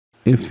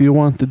If you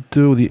want to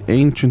do the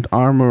ancient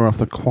armor of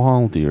the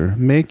Kvaldir,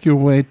 make your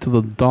way to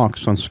the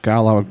docks on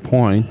Scalawag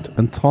Point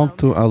and talk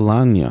to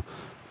Alanya.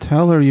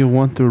 Tell her you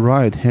want to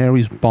ride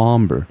Harry's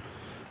bomber.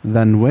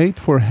 Then wait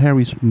for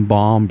Harry's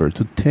bomber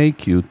to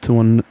take you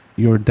to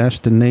your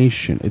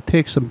destination. It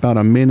takes about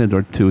a minute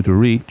or two to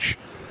reach.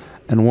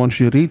 And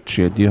once you reach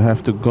it, you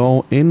have to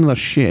go in the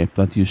ship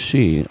that you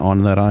see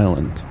on that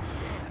island.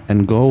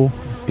 And go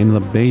in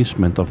the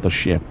basement of the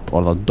ship,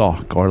 or the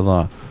dock, or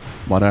the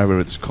whatever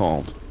it's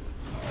called.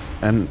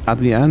 And at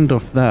the end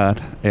of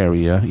that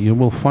area, you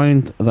will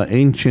find the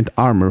ancient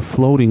armor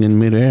floating in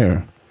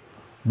midair.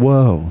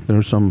 Whoa,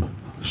 there's some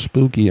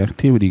spooky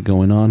activity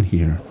going on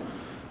here.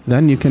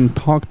 Then you can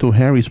talk to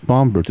Harry's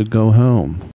bomber to go home.